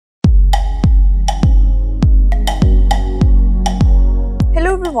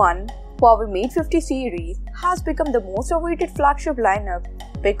everyone, Huawei Mate 50 series has become the most awaited flagship lineup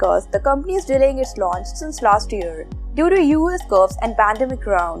because the company is delaying its launch since last year. Due to US curbs and pandemic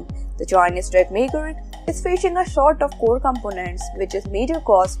round, the Chinese tech maker is facing a short of core components, which is major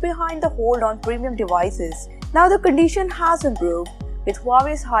cause behind the hold on premium devices. Now the condition has improved with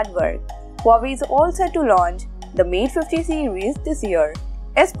Huawei's hard work. Huawei is all set to launch the Mate 50 series this year.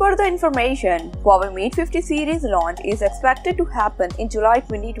 As per the information, Huawei Mate 50 series launch is expected to happen in July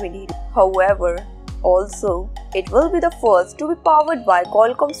 2022. However, also, it will be the first to be powered by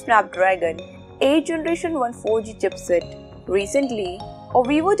Qualcomm Snapdragon 8 Generation 1 4G chipset. Recently, a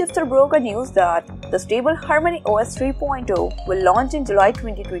Vivo tipster broke a news that the stable HarmonyOS 3.0 will launch in July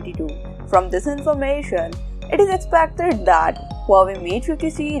 2022. From this information, it is expected that Huawei Mate 50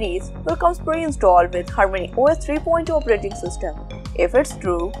 series will come pre-installed with HarmonyOS 3.0 operating system. If it's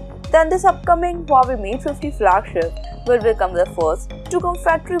true, then this upcoming Huawei Mate 50 flagship will become the first to come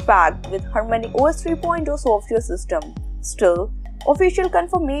factory packed with HarmonyOS 3.0 software system. Still, official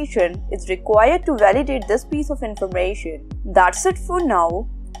confirmation is required to validate this piece of information. That's it for now.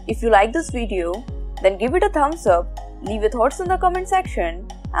 If you like this video, then give it a thumbs up, leave your thoughts in the comment section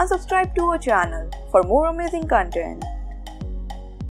and subscribe to our channel for more amazing content.